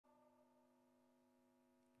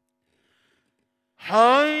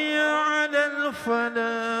حي على الفلاح.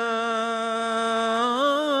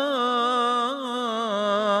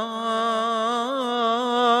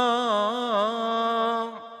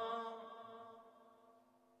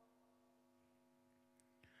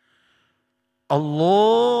 الله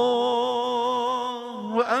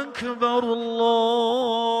أكبر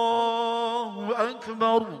الله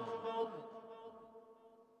أكبر.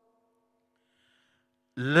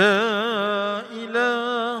 لا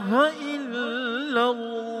إله إلا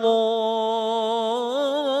الله.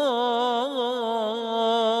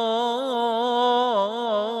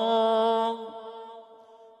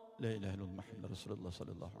 لا إله إلا الله محمد رسول الله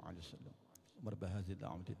صلى الله عليه وسلم. مربى هذه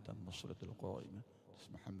الدعوة التامة والصلاة القائمة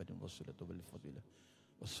اسم محمد والصلاة والفضيلة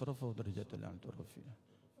والصرف ودرجات الأعلى والرفيع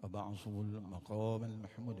وبعثه المقام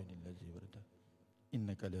المحمود الذي ورده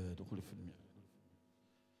إنك لا تخلف الميعاد.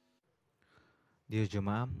 Dear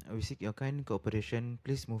Jemaah, we seek your kind cooperation.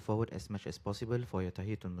 Please move forward as much as possible for your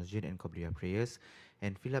Tahiyatul Masjid and Qabliyah prayers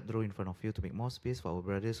and fill up the row in front of you to make more space for our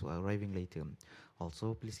brothers who are arriving later.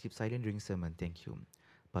 Also, please keep silent during sermon. Thank you.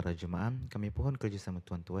 Para jemaah, kami pohon kerjasama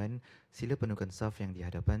tuan-tuan, sila penuhkan saf yang di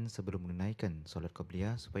hadapan sebelum menunaikan solat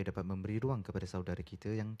Qabliyah supaya dapat memberi ruang kepada saudara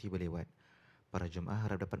kita yang tiba lewat. Para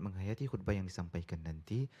jemaah harap dapat menghayati khutbah yang disampaikan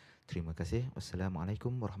nanti. Terima kasih.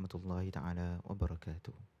 Wassalamualaikum warahmatullahi taala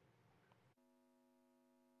wabarakatuh.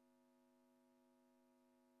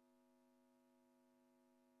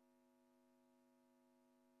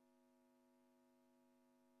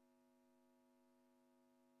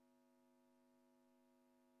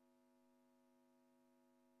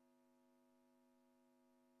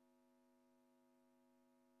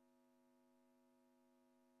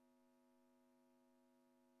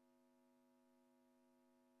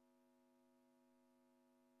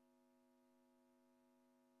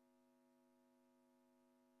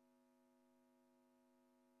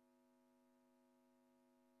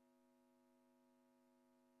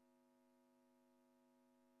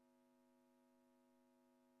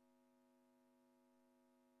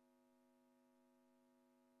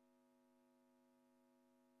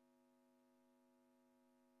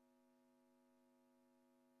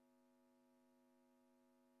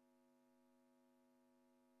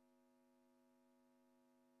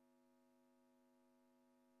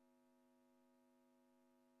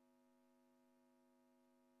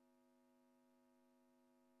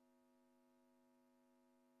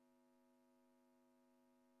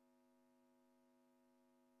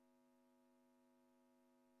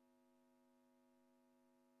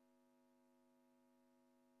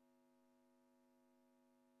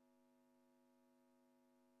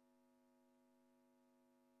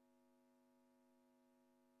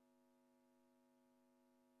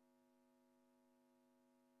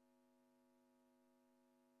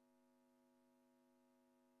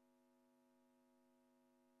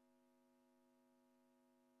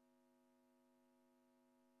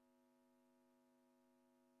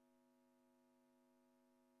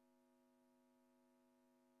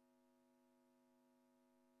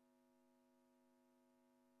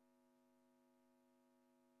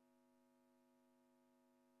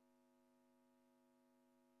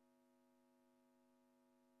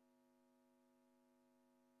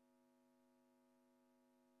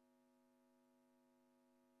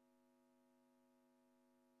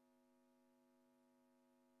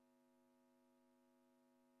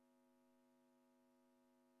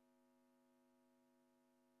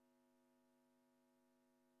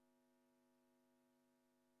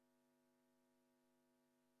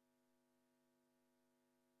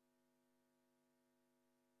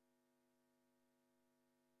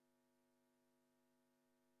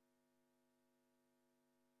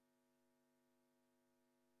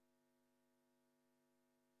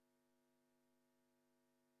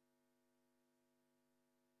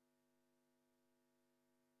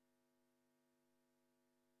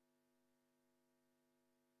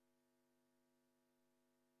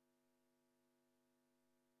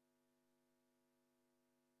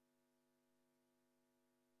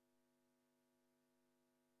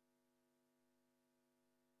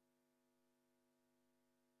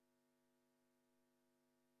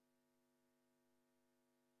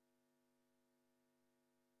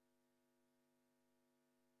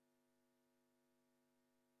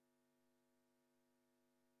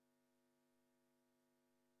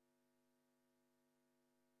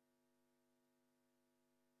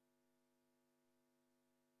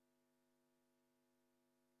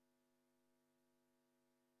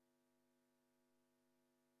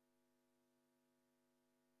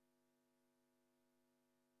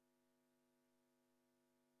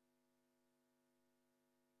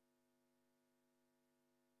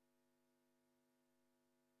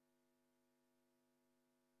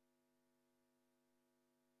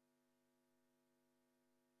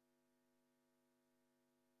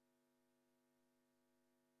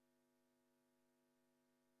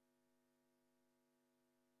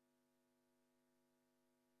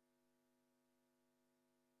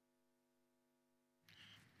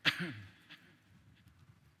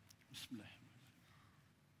 بسم الله.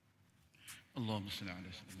 اللهم صل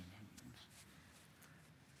على سيدنا محمد.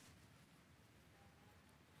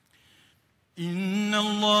 إن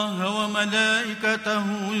الله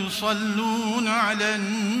وملائكته يصلون على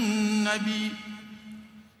النبي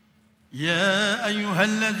يا أيها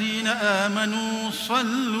الذين آمنوا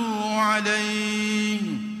صلوا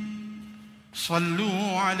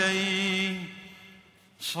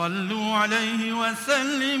عليه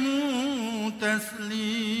وسلموا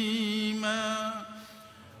تسليما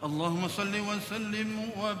اللهم صل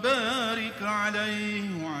وسلم وبارك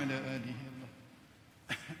عليه وعلى آله.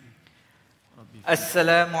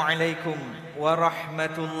 السلام عليكم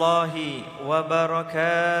ورحمة الله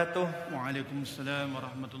وبركاته. وعليكم السلام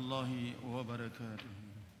ورحمة الله وبركاته.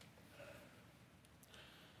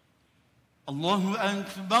 الله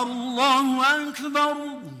أكبر الله أكبر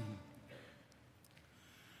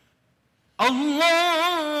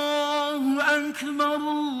الله أكبر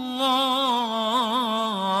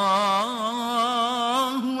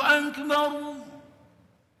الله أكبر.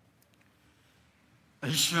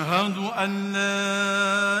 أشهد أن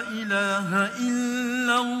لا إله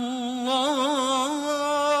إلا الله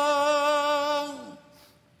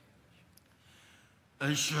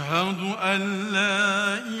أشهد أن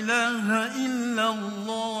لا إله إلا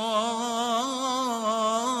الله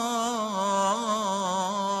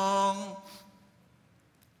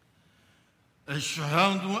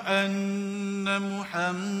أشهد أن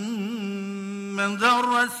محمدا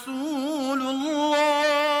رسول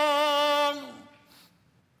الله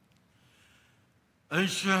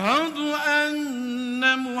أشهد أن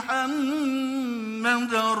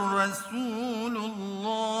محمدا رسول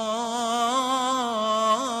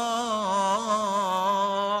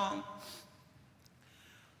الله.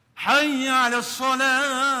 حي على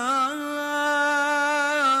الصلاة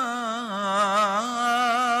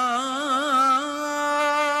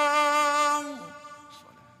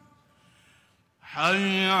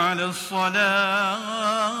حي على الصلاة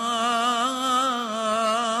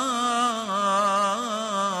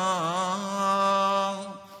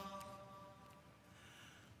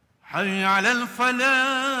حي على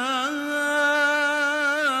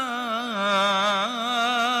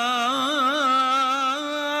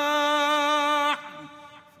الفلاح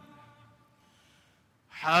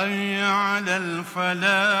حي على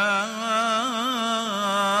الفلاح.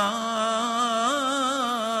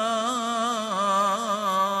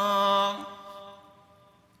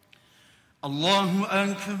 الله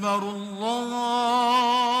أكبر الله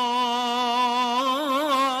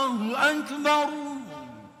أكبر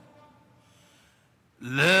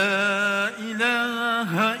لا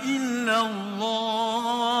إله إلا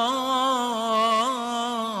الله.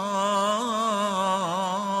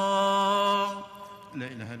 لا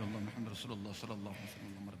إله إلا الله محمد رسول الله صلى الله عليه وسلم.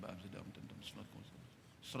 اللهم رب أبزد أمتنا بصلاة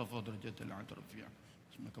صرف درجات العد رفيع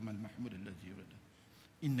اسمك كما المحمود الذي يرد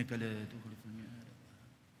إنك لا تخلف الميعاد.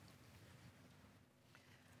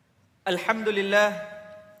 الحمد لله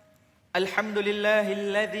الحمد لله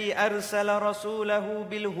الذي أرسل رسوله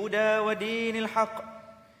بالهدى ودين الحق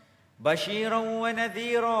بشيرا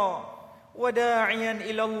ونذيرا وداعيا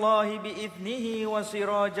إلى الله بإذنه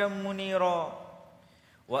وسراجا منيرا.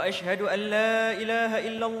 وأشهد أن لا إله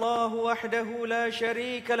إلا الله وحده لا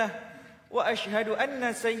شريك له وأشهد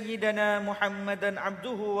أن سيدنا محمدا عبده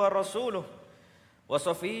ورسوله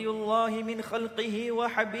وصفي الله من خلقه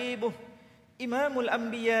وحبيبه إمام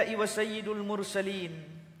الأنبياء وسيد المرسلين.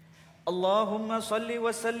 اللهم صل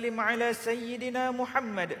وسلم على سيدنا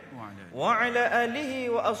محمد وعلى آله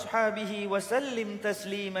وأصحابه وسلم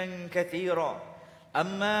تسليما كثيرا.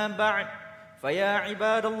 أما بعد فيا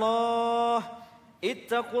عباد الله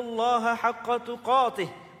اتقوا الله حق تقاته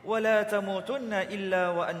ولا تموتن إلا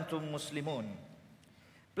وأنتم مسلمون.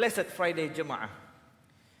 Blessed Friday Jemaah,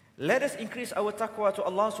 let us increase our taqwa to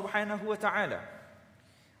Allah subhanahu wa ta'ala.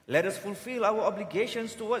 Let us fulfill our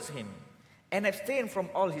obligations towards Him and abstain from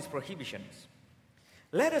all His prohibitions.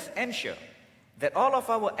 Let us ensure that all of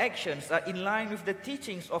our actions are in line with the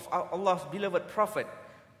teachings of Allah's beloved Prophet,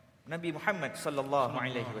 Nabi Muhammad sallallahu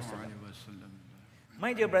alaihi wasallam.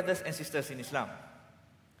 My dear brothers and sisters in Islam,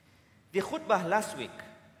 the khutbah last week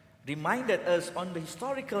reminded us on the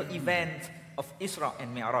historical event of Isra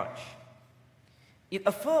and Mi'raj. It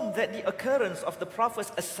affirmed that the occurrence of the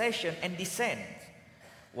Prophet's ascension and descent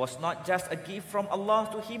was not just a gift from Allah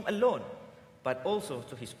to him alone, but also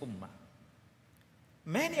to his ummah.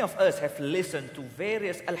 Many of us have listened to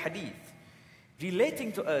various al-hadith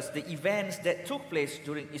relating to us the events that took place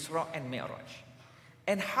during Isra and Mi'raj,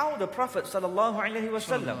 and how the Prophet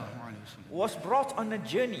ﷺ was brought on a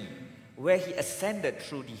journey where he ascended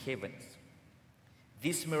through the heavens.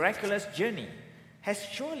 This miraculous journey has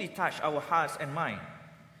surely touched our hearts and mind.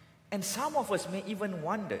 And some of us may even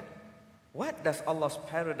wonder, what does Allah's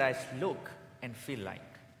paradise look and feel like?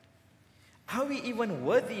 Are we even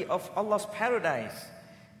worthy of Allah's paradise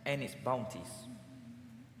and its bounties?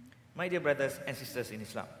 My dear brothers and sisters in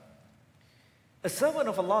Islam, a servant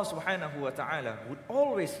of Allah subhanahu wa ta'ala would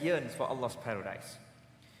always yearn for Allah's paradise.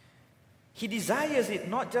 He desires it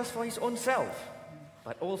not just for his own self,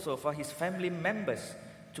 but also for his family members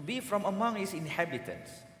to be from among his inhabitants,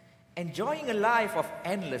 enjoying a life of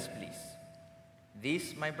endless bliss.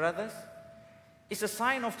 This, my brothers, is a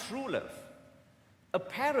sign of true love, a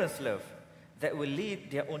parent's love that will lead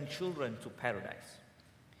their own children to paradise.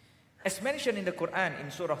 As mentioned in the Quran in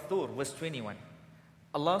Surah Thur, verse 21,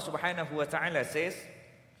 Allah subhanahu wa ta'ala says,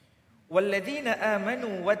 وَالَّذِينَ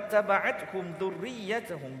آمَنُوا وَاتَّبَعَتْهُمْ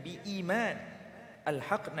ذُرِّيَّتَهُمْ بِإِيمَانٍ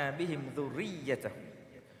أَلْحَقْنَا بِهِمْ ذُرِّيَّتَهُمْ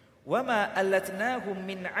وَمَا أَلَّتْنَاهُمْ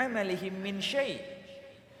مِنْ عَمَلِهِمْ مِنْ شَيْءٍ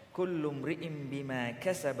كُلُّ امْرِئٍ بِمَا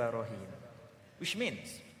كَسَبَ رَهِينٌ. Which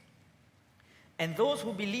means, and those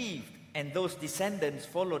who believed and those descendants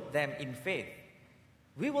followed them in faith,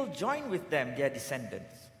 we will join with them their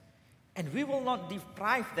descendants, and we will not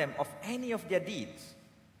deprive them of any of their deeds.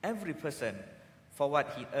 Every person for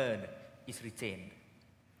what he earned is retained.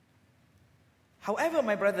 However,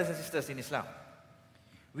 my brothers and sisters in Islam,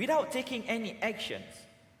 without taking any actions,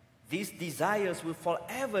 these desires will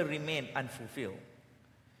forever remain unfulfilled.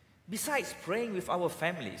 Besides praying with our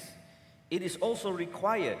families, it is also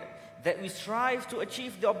required that we strive to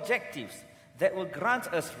achieve the objectives that will grant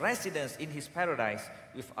us residence in His paradise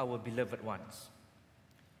with our beloved ones.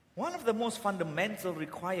 One of the most fundamental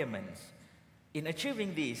requirements in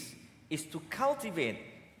achieving this is to cultivate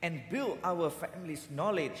and build our families'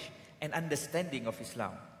 knowledge and understanding of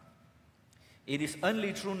Islam. It is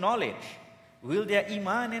only through knowledge will their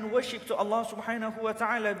iman and worship to Allah subhanahu wa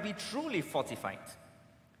ta'ala be truly fortified.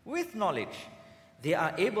 With knowledge, they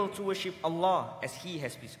are able to worship Allah as He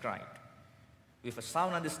has prescribed. With a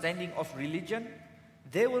sound understanding of religion,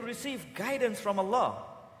 they will receive guidance from Allah,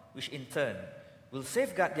 which in turn will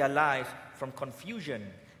safeguard their lives from confusion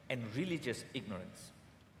and religious ignorance.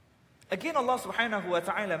 Again, Allah subhanahu wa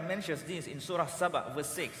ta'ala mentions this in Surah s.w.t, verse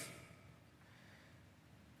 6.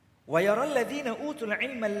 وَيَرَى الَّذِينَ أُوتُوا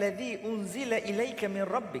الْعِلْمَ الَّذِي أُنزِلَ إِلَيْكَ مِنْ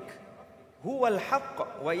رَبِّكَ هُوَ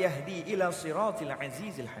الْحَقُّ وَيَهْدِي إِلَى صِرَاطِ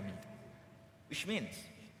الْعَزِيزِ الْحَمِيدِ. Which means,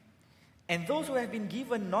 and those who have been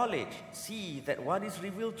given knowledge see that what is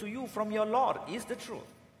revealed to you from your Lord is the truth,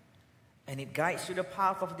 and it guides to the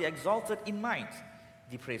path of the exalted in mind,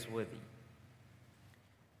 the praiseworthy.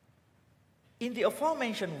 In the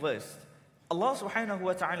aforementioned verse, Allah subhanahu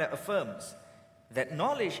wa ta'ala affirms that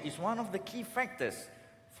knowledge is one of the key factors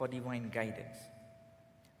for divine guidance.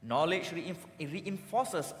 Knowledge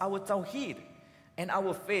reinforces our tawheed and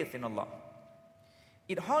our faith in Allah.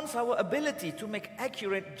 It haunts our ability to make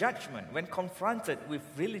accurate judgment when confronted with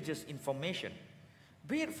religious information,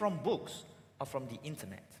 be it from books or from the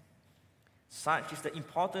internet. Such is the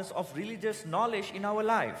importance of religious knowledge in our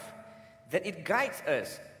life, that it guides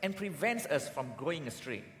us and prevents us from going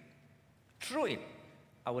astray. Through it,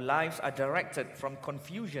 our lives are directed from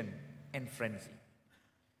confusion and frenzy.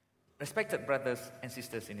 Respected brothers and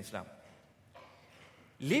sisters in Islam,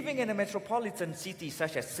 living in a metropolitan city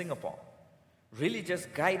such as Singapore, religious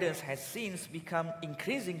guidance has since become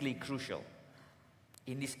increasingly crucial.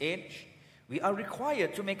 In this age, we are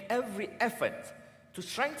required to make every effort to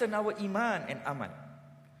strengthen our iman and aman.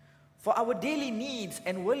 For our daily needs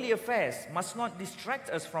and worldly affairs must not distract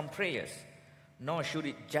us from prayers, nor should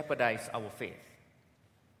it jeopardize our faith.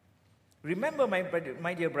 Remember,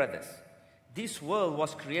 my dear brothers, this world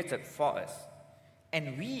was created for us,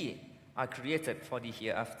 and we are created for the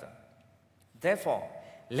hereafter. Therefore,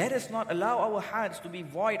 let us not allow our hearts to be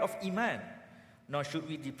void of iman, nor should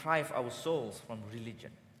we deprive our souls from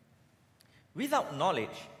religion. Without knowledge,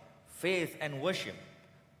 faith, and worship,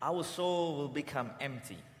 our soul will become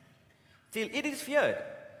empty, till it is feared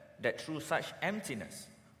that through such emptiness,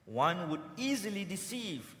 one would easily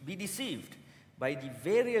be deceived by the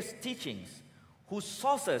various teachings whose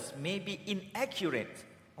sources may be inaccurate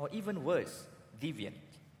or even worse, deviant.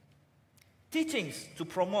 Teachings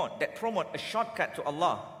that promote a shortcut to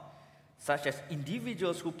Allah, such as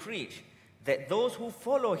individuals who preach that those who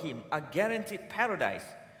follow Him are guaranteed paradise,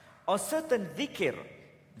 or certain dhikr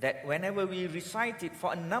that whenever we recite it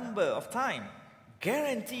for a number of time,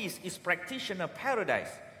 guarantees its practitioner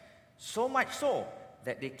paradise, so much so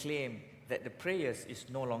that they claim that the prayers is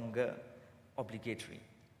no longer obligatory.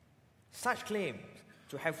 Such claims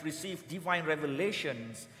to have received divine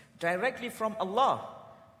revelations directly from Allah,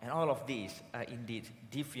 and all of these are indeed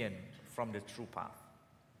deviant from the true path.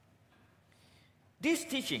 These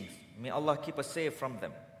teachings, may Allah keep us safe from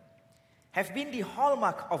them, have been the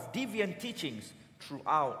hallmark of deviant teachings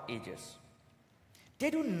throughout ages. They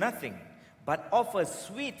do nothing but offer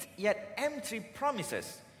sweet yet empty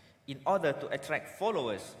promises in order to attract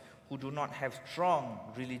followers who do not have strong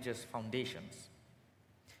religious foundations.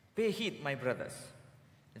 Pay heed, my brothers.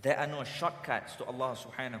 There are no shortcuts to Allah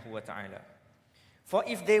subhanahu wa ta'ala. For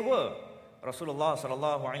if they were, Rasulullah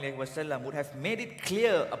sallallahu alayhi wa sallam would have made it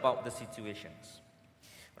clear about the situations.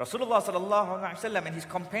 Rasulullah sallallahu alayhi wa sallam and his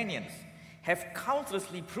companions have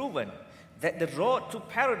countlessly proven that the road to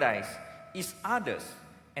paradise is arduous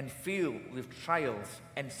and filled with trials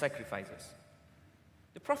and sacrifices.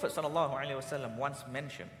 The Prophet sallallahu alayhi wa sallam once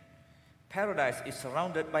mentioned, paradise is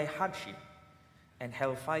surrounded by hardship and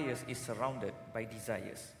hellfire is surrounded by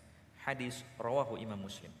desires. Hadith rawahu Imam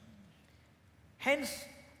Muslim. Hence,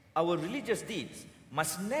 our religious deeds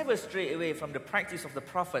must never stray away from the practice of the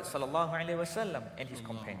Prophet sallallahu alaihi wasallam and his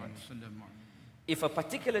companions. If a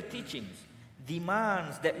particular teaching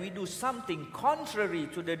demands that we do something contrary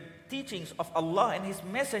to the teachings of Allah and His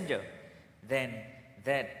Messenger, then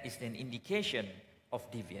that is an indication of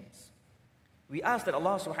deviance. We ask that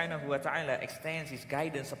Allah subhanahu wa ta'ala extends His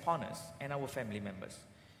guidance upon us and our family members.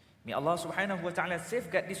 May Allah subhanahu wa ta'ala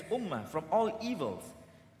safeguard this ummah from all evils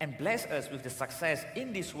and bless us with the success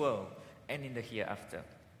in this world and in the hereafter.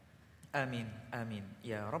 Amin, amin,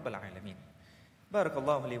 ya Rabbal Alameen. بارك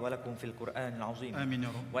الله لي ولكم في القرآن العظيم آمين يا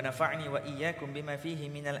رب. ونفعني وإياكم بما فيه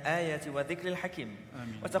من الآيات وذكر الحكيم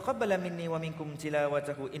آمين. وتقبل مني ومنكم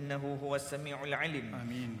تلاوته إنه هو السميع العليم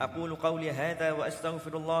آمين. أقول قولي هذا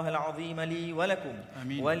وأستغفر الله العظيم لي ولكم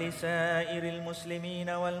آمين. ولسائر المسلمين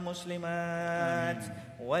والمسلمات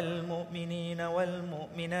والمؤمنين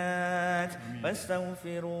والمؤمنات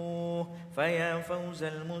فاستغفروه فيا فوز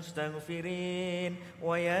المستغفرين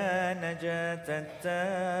ويا نجاة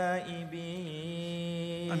التائبين.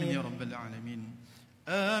 آمين يا رب العالمين.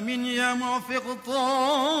 آمين يا موفق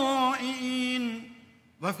الطائعين،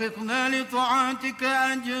 وفقنا لطاعتك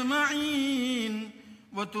أجمعين،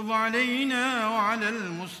 وتب علينا وعلى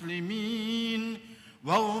المسلمين،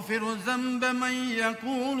 واغفر ذنب من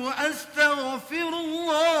يقول أستغفر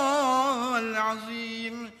الله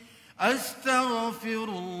العظيم، أستغفر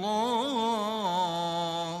الله،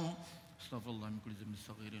 أستغفر الله من كل ذنب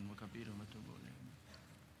صغير وكبير وتوب إليه.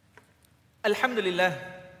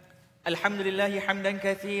 الحمد لله حمدا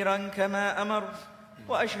كثيرا كما أمر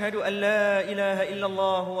وأشهد أن لا إله إلا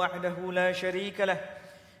الله وحده لا شريك له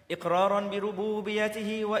إقرارا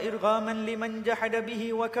بربوبيته وإرغاما لمن جحد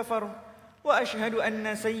به وكفر وأشهد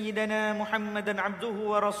أن سيدنا محمدا عبده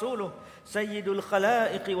ورسوله سيد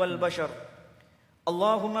الخلائق والبشر.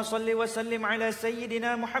 اللهم صل وسلم على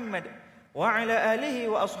سيدنا محمد وعلى آله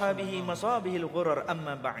وأصحابه مصابه الغرر.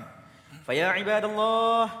 أما بعد، فيا عباد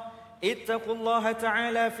الله اتقوا الله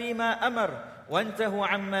تعالى فيما أمر وانتهوا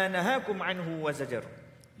عما نهاكم عنه وزجر.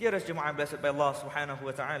 Dearest Jama'ah, blessed by Allah subhanahu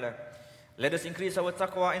wa ta'ala, let us increase our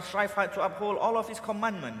taqwa and strive hard to uphold all of His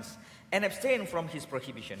commandments and abstain from His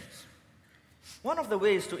prohibitions. One of the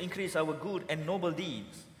ways to increase our good and noble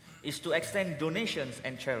deeds is to extend donations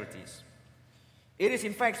and charities. It is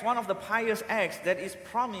in fact one of the pious acts that is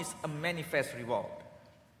promised a manifest reward.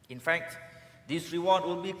 In fact, this reward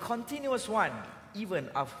will be a continuous one even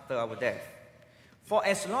after our death, for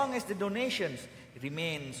as long as the donations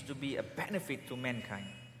remains to be a benefit to mankind.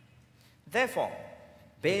 Therefore,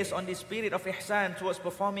 based on the spirit of ihsan towards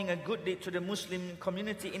performing a good deed to the Muslim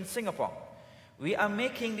community in Singapore, we are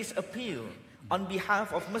making this appeal on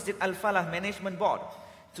behalf of Masjid Al-Falah Management Board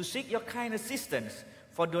to seek your kind assistance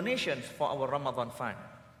for donations for our Ramadan fund.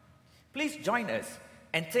 Please join us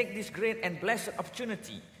and take this great and blessed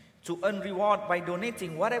opportunity to earn reward by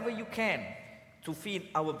donating whatever you can to feed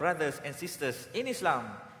our brothers and sisters in Islam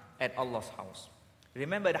at Allah's house.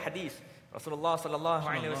 Remember the hadith, Rasulullah sallallahu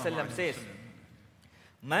alaihi wasallam says,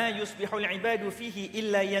 ما يصبح العباد فيه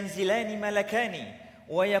إلا ينزلان ملكان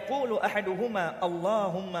ويقول أحدهما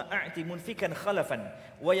اللهم أعط منفكا خلفا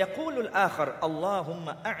ويقول الآخر اللهم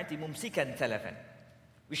أعط ممسكا تلفا.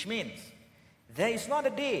 Which means, there is not a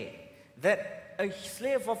day that a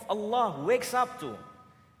slave of Allah wakes up to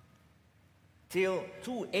till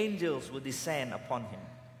two angels will descend upon him.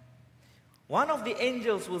 One of the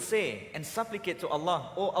angels will say and supplicate to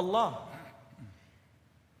Allah, "O Allah,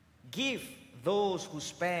 give those who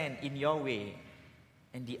spend in your way."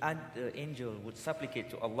 And the other angel would supplicate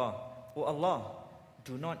to Allah, "O Allah,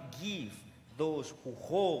 do not give those who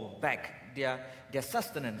hold back their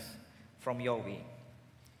sustenance from your way."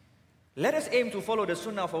 Let us aim to follow the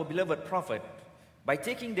sunnah of our beloved Prophet by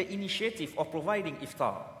taking the initiative of providing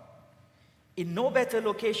iftar in no better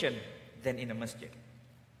location than in a masjid.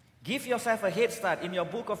 Give yourself a head start in your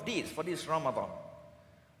book of deeds for this Ramadan.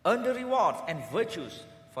 Earn the rewards and virtues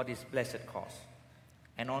for this blessed cause.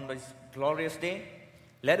 And on this glorious day,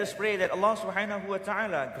 let us pray that Allah subhanahu wa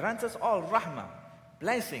ta'ala grants us all rahmah,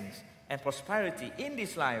 blessings and prosperity in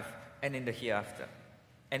this life and in the hereafter.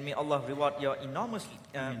 And may Allah reward you enormously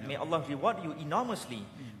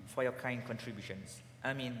for your kind contributions.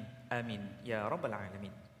 Amin, amin, ya Rabbal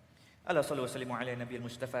Alamin. Allah sallu wa sallimu ala Nabi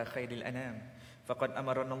al-Mustafa khairil anam. فقد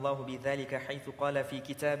أمرنا الله بذلك حيث قال في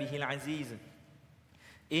كتابه العزيز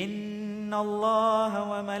إن الله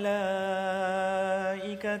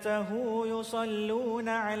وملائكته يصلون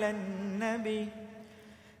على النبي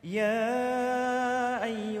يا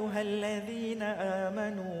أيها الذين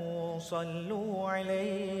آمنوا صلوا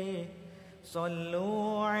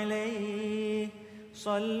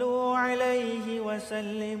عليه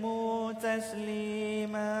وسلموا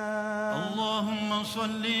تسليما اللهم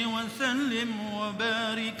صل وسلم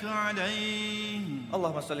وبارك عليه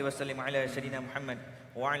اللهم صل وسلم على سيدنا محمد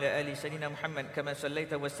وعلى آل سيدنا محمد كما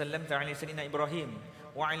صليت وسلمت على سيدنا إبراهيم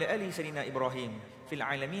وعلى آل سيدنا إبراهيم في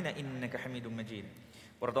العالمين إنك حميد مجيد.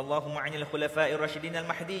 وارض اللهم عن الخلفاء الراشدين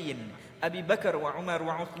المهديين أبي بكر وعمر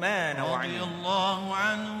وعثمان رضي الله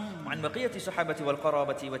عنهم وعن بقية الصحابة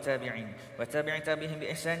والقرابة والتابعين وتابع تابعهم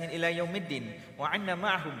بإحسان إلى يوم الدين وعنا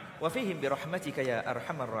معهم وفيهم برحمتك يا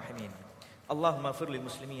أرحم الراحمين. اللهم اغفر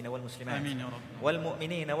للمسلمين والمسلمات آمين يا رب.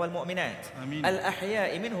 والمؤمنين والمؤمنات آمين.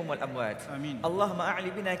 الأحياء منهم والأموات آمين. اللهم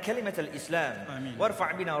أعل بنا كلمة الإسلام آمين.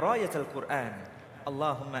 وارفع بنا راية القرآن.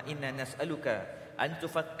 اللهم إنا نسألك أن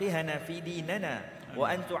تفقهنا في ديننا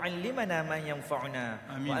وأن تعلمنا ما ينفعنا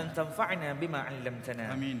وأن تنفعنا بما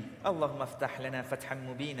علمتنا. آمين. اللهم افتح لنا فتحا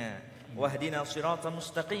مبينا واهدنا صراطا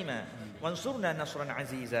مستقيما وانصرنا نصرا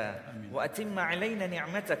عزيزا وأتم علينا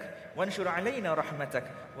نعمتك وانشر علينا رحمتك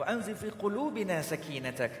وأنزل في قلوبنا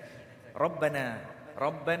سكينتك. ربنا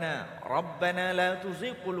لا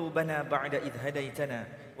تزغ قلوبنا بعد إذ هديتنا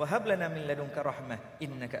وهب لنا من لدنك رحمة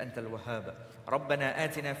إنك أنت الوهاب. ربنا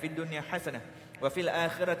آتنا في الدنيا حسنة وفي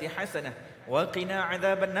الآخرة حسنة وقنا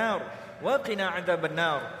عذاب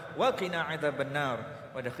النار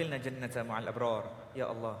ودخلنا جنة مع الأبرار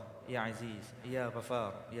يا الله يا عزيز يا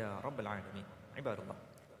غفار يا رب العالمين. عباد الله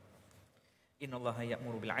إن الله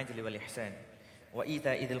يأمر بالعدل والإحسان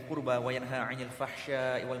وإيتاء ذي القربى وينهى عن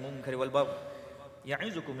الفحشاء والمنكر والبغي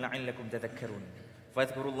يعظكم لعلكم تذكرون.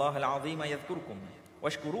 فاذكروا الله العظيم يذكركم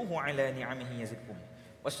واشكروه على نعمه يزدكم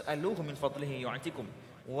واسألوه من فضله يعطكم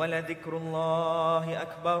ولذكر الله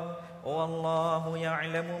أكبر والله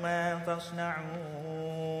يعلم ما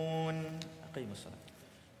تصنعون. أقيموا الصلاة.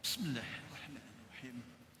 بسم الله الرحمن الرحيم.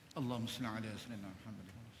 اللهم صل على سيدنا محمد.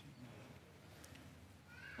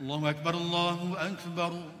 الله أكبر الله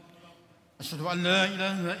أكبر. أشهد أن لا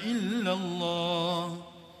إله إلا الله.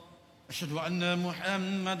 أشهد أن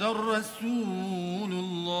محمدا رسول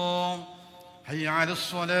الله. حي على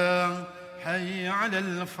الصلاة حي على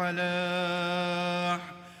الفلاح.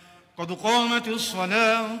 قد قامت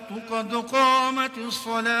الصلاة قد قامت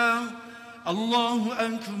الصلاة. الله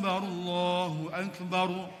أكبر الله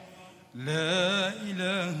أكبر. لا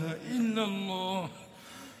إله إلا الله.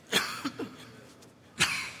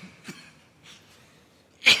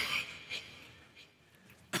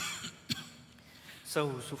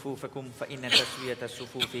 Sawu sufufakum fa inna taswiyata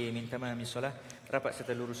sufufi min tamami salah. Rapat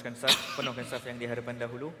serta luruskan saf, penuhkan saf yang di hadapan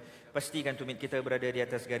dahulu. Pastikan tumit kita berada di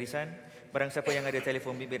atas garisan. Barang siapa yang ada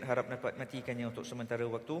telefon bimbit harap dapat matikannya untuk sementara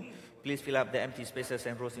waktu. Please fill up the empty spaces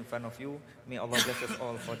and rows in front of you. May Allah bless us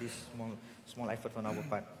all for this small effort on our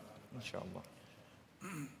part. InsyaAllah.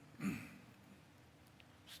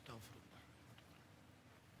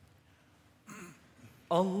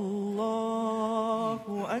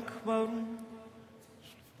 Allahu Akbar.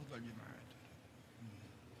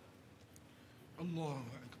 الله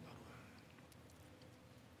أكبر.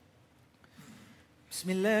 بسم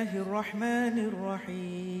الله الرحمن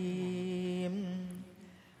الرحيم.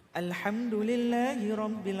 الحمد لله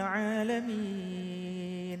رب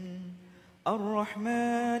العالمين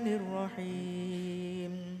الرحمن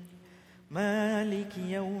الرحيم مالك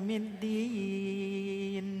يوم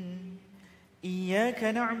الدين إياك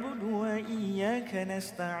نعبد وإياك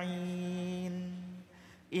نستعين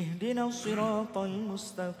اهدنا الصراط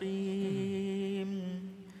المستقيم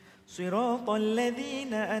صراط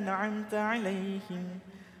الذين أنعمت عليهم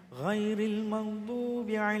غير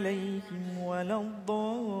المغضوب عليهم ولا الضالين.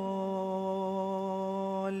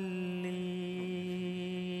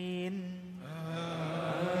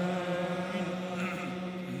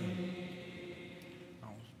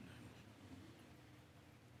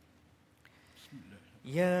 بسم الله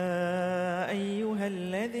يا أيها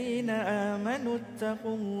الذين آمنوا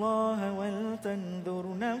اتقوا الله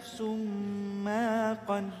ولتنظر نفس ما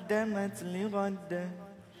قدمت لغد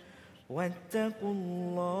واتقوا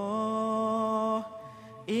الله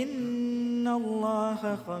إن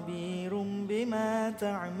الله خبير بما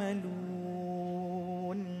تعملون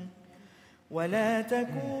ولا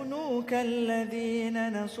تكونوا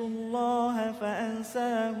كالذين نسوا الله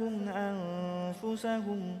فأنساهم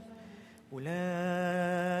أنفسهم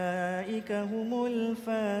أولئك هم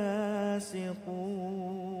الفاسقون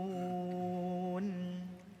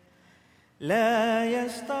لا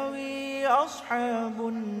يستوي أصحاب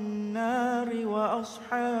النار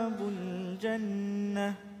وأصحاب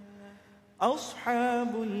الجنة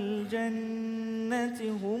أصحاب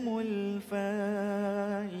الجنة هم الفائزون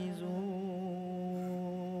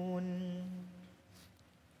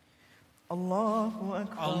الله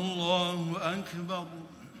أكبر الله أكبر.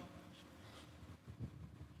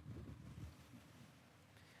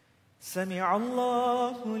 سمع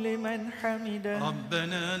الله لمن حمده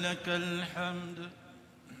ربنا لك الحمد.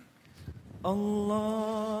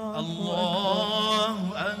 الله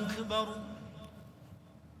أكبر.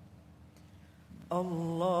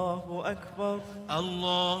 الله أكبر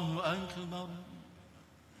الله أكبر.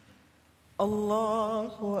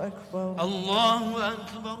 الله أكبر الله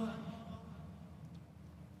أكبر.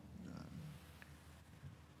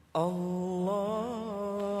 الله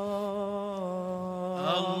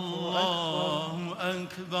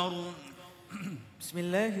أكبر. بسم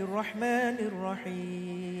الله الرحمن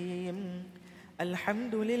الرحيم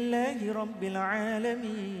الحمد لله رب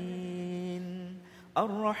العالمين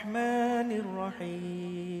الرحمن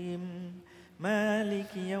الرحيم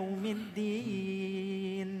مالك يوم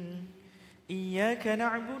الدين إياك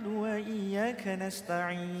نعبد وإياك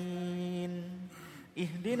نستعين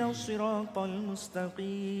اهدنا الصراط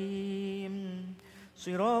المستقيم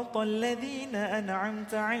صراط الذين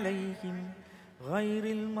أنعمت عليهم غير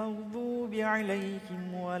المغضوب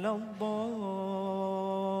عليهم ولا الضالين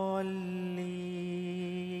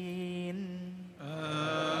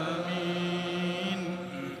آمين.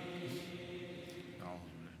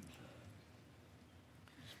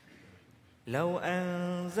 لو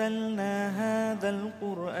أنزلنا هذا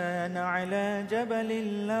القرآن على جبل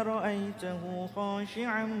لرأيته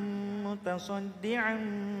خاشعا متصدعا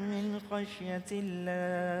من خشية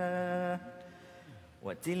الله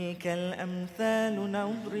وتلك الأمثال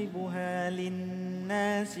نضربها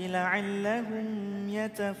للناس لعلهم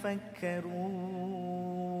يتفكرون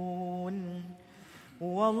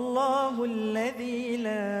هو الله الذي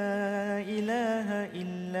لا إله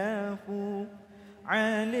إلا هو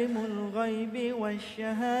عالم الغيب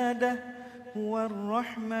والشهادة هو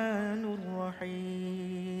الرحمن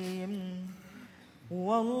الرحيم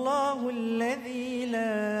هو الله الذي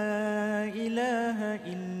لا إله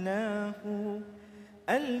إلا هو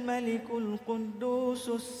الملك القدوس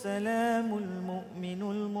السلام المؤمن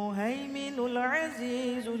المهيمن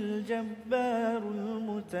العزيز الجبار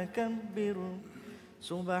المتكبر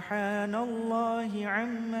سبحان الله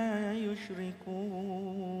عما يشركون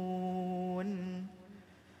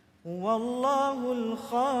هو الله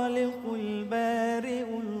الخالق البارئ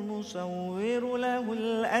المصور له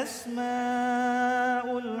الأسماء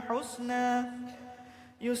الحسنى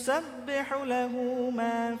يسبح له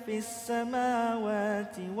ما في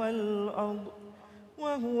السماوات والأرض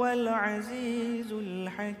وهو العزيز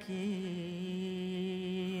الحكيم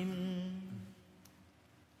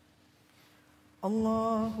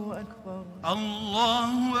الله أكبر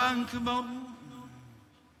الله أكبر.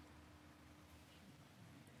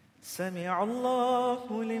 سمع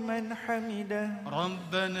الله لمن حمده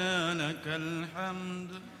ربنا لك الحمد.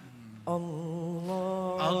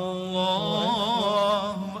 الله أكبر.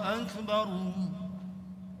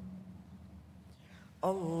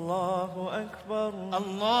 الله أكبر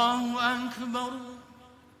الله أكبر.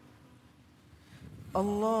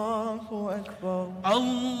 الله أكبر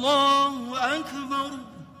الله أكبر.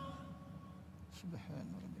 سبحان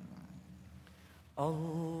ربي العظيم.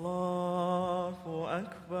 الله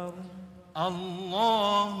أكبر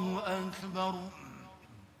الله أكبر.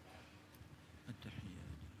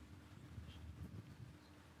 التحيات.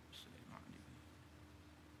 السلام عليكم.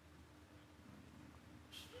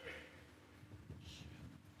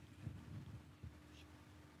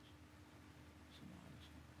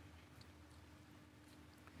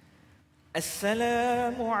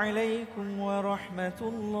 السلام عليكم ورحمة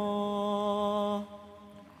الله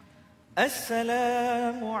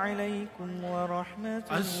السلام عليكم ورحمة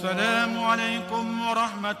الله السلام عليكم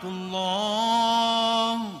ورحمة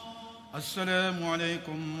الله. السلام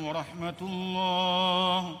عليكم ورحمة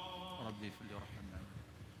الله. ربي في اللي رحمنا.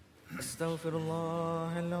 أستغفر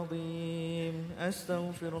الله العظيم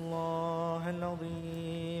أستغفر الله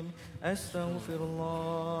العظيم أستغفر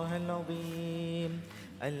الله العظيم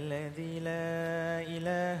الذي لا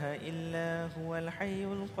إله إلا هو الحي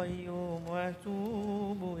القيوم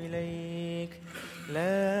وأتوب إليك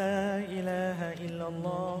لا إله إلا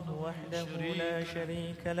الله وحده لا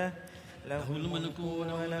شريك له له الملك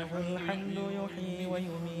وله الحمد يحيي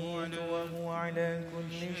ويميت وهو على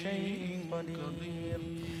كل شيء قدير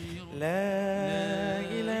لا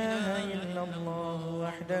إله إلا الله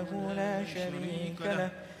وحده لا شريك له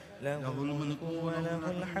له الملك وله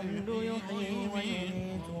الحمد يحيي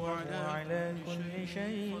ويميت وهو على كل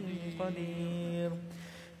شيء قدير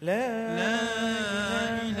لا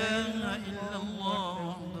إله إلا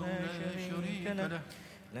الله لا شريك له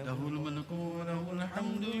له الملك وله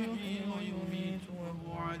الحمد يحيي ويميت وهو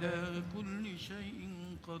على كل شيء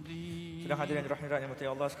قدير. Sudah hadirin rahmat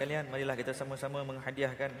yang Allah sekalian, marilah kita sama-sama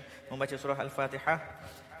menghadiahkan membaca surah Al-Fatihah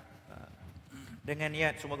dengan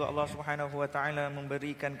niat semoga Allah Subhanahu wa taala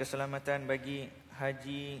memberikan keselamatan bagi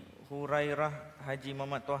Haji Hurairah, Haji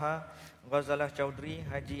Muhammad Toha, Ghazalah Chaudhry,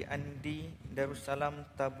 Haji Andi Darussalam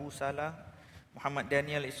Tabu Salah, Muhammad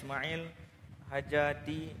Daniel Ismail,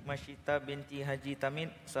 Hajati Masyita binti Haji Tamid,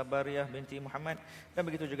 Sabariyah binti Muhammad, dan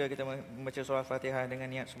begitu juga kita membaca surah Al-Fatihah dengan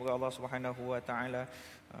niat semoga Allah Subhanahu wa taala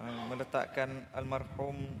meletakkan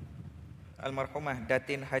almarhumah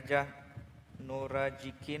Datin Hajah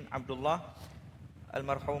Nurajikin Abdullah,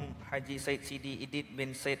 almarhum Haji Said Sidi Idid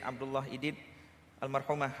bin Said Abdullah Idid,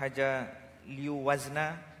 almarhumah Haja Liu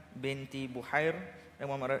Wazna binti Buhair,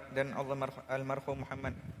 dan almarhum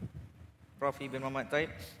Muhammad Rafi bin Muhammad Taib.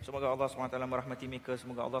 Semoga Allah SWT merahmati mereka,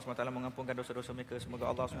 semoga Allah SWT mengampunkan dosa-dosa mereka, semoga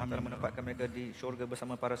Allah SWT menempatkan mereka di syurga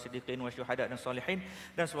bersama para siddiqin wa syuhada dan salihin,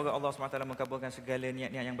 dan semoga Allah SWT mengabulkan segala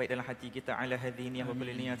niat-niat yang baik dalam hati kita. Ala hadhihi niyyah wa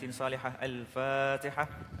kulli niyatin salihah. Al-Fatihah.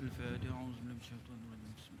 Al-Fatihah. A'udzu billahi minasyaitonir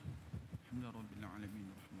rajim. Bismillahirrahmanirrahim. Alhamdulillahirabbil alamin.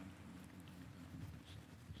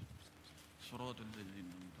 Shiratal ladzina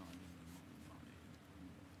an'amta 'alaihim.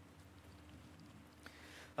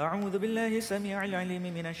 أعوذ بالله السميع العليم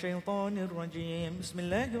من الشيطان الرجيم. بسم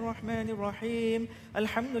الله الرحمن الرحيم.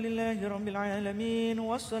 الحمد لله رب العالمين،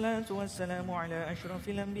 والصلاة والسلام على أشرف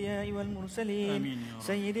الأنبياء والمرسلين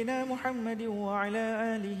سيدنا محمد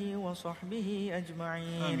وعلى آله وصحبه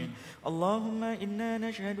أجمعين. اللهم إنا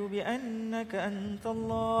نشهد بأنك أنت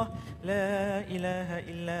الله لا إله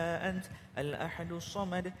إلا أنت الأحد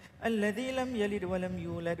الصمد الذي لم يلد ولم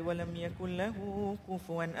يولد ولم يكن له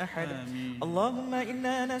كفوا أحد. اللهم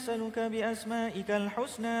إنا نسألك بأسمائك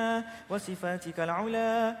الحسنى وصفاتك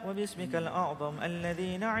العلى وباسمك الأعظم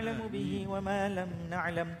الذي نعلم به وما لم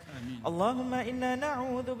نعلم. اللهم إنا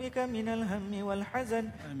نعوذ بك من الهم والحزن،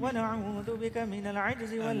 ونعوذ بك من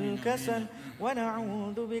العجز والكسل،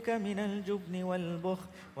 ونعوذ بك من الجبن والبخل،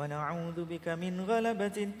 ونعوذ بك من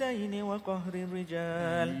غلبة الدين وقهر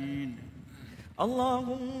الرجال.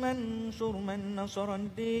 اللهم انصر من نصر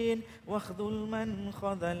الدين واخذل من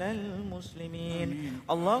خذل المسلمين.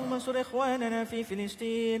 اللهم انصر إخواننا في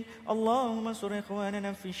فلسطين، اللهم انصر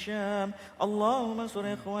إخواننا في الشام، اللهم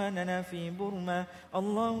انصر إخواننا في بورما،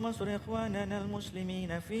 اللهم انصر إخواننا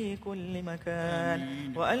المسلمين في كل مكان،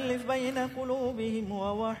 وألف بين قلوبهم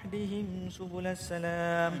ووحدهم سبل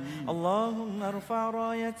السلام. اللهم ارفع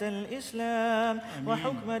راية الإسلام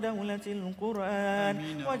وحكم دولة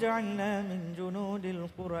القرآن، واجعلنا من جنود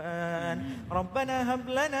القرآن. ربنا هب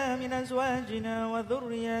لنا من أزواجنا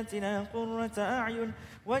وذرياتنا قرة أعين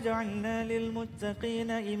واجعلنا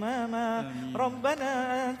للمتقين إماما. ربنا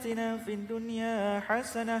آتنا في الدنيا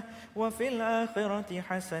حسنة وفي الآخرة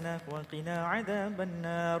حسنة وقنا عذاب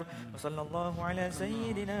النار. وصلى الله على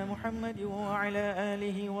سيدنا محمد وعلى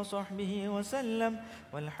آله وصحبه وسلم،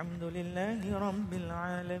 والحمد لله رب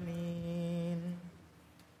العالمين.